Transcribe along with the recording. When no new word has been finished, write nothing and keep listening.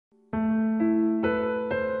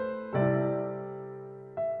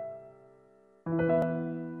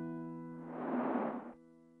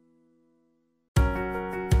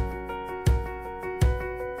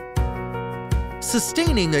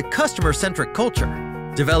sustaining a customer-centric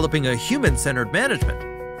culture, developing a human-centered management,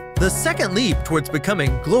 the second leap towards becoming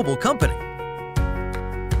a global company.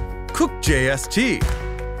 Cook.jst.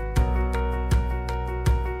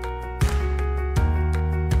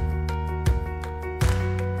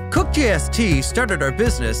 Cook.jst started our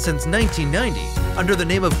business since 1990 under the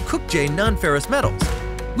name of Cook.j Nonferrous Metals.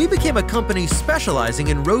 We became a company specializing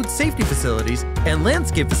in road safety facilities and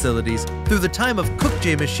landscape facilities through the time of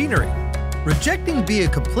Cook.j Machinery. Rejecting being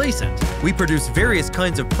complacent, we produce various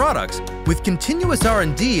kinds of products with continuous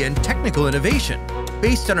R&D and technical innovation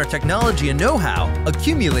based on our technology and know-how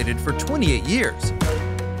accumulated for 28 years.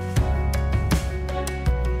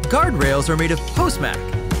 Guardrails are made of Postmac,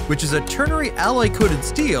 which is a ternary alloy-coated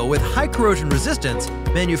steel with high corrosion resistance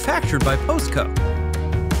manufactured by Postco.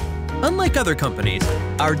 Unlike other companies,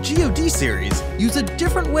 our GOD series use a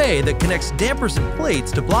different way that connects dampers and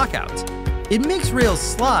plates to blockouts. It makes rails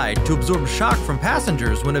slide to absorb shock from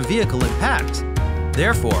passengers when a vehicle impacts.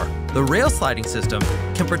 Therefore, the rail sliding system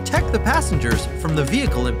can protect the passengers from the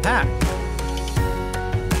vehicle impact.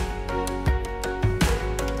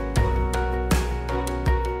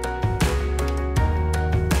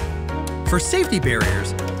 For safety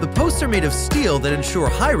barriers, the posts are made of steel that ensure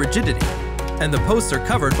high rigidity, and the posts are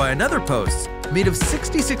covered by another post made of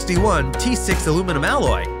 6061 T6 aluminum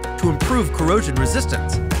alloy to improve corrosion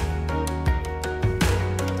resistance.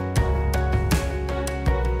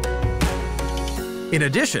 In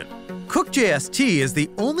addition, Cook.jst is the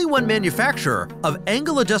only one manufacturer of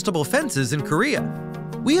angle-adjustable fences in Korea.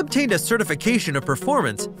 We obtained a certification of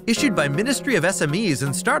performance issued by Ministry of SMEs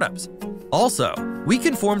and Startups. Also, we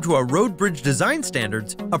conform to our road bridge design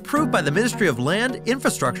standards approved by the Ministry of Land,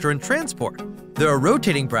 Infrastructure and Transport. There are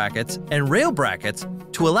rotating brackets and rail brackets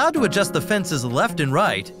to allow to adjust the fences left and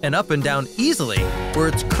right and up and down easily where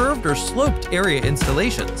it's curved or sloped area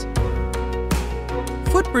installations.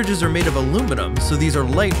 Footbridges are made of aluminum, so these are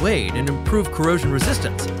lightweight and improve corrosion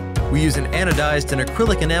resistance. We use an anodized and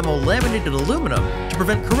acrylic enamel laminated aluminum to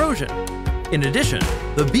prevent corrosion. In addition,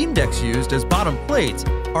 the beam decks used as bottom plates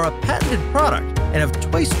are a patented product and have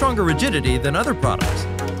twice stronger rigidity than other products.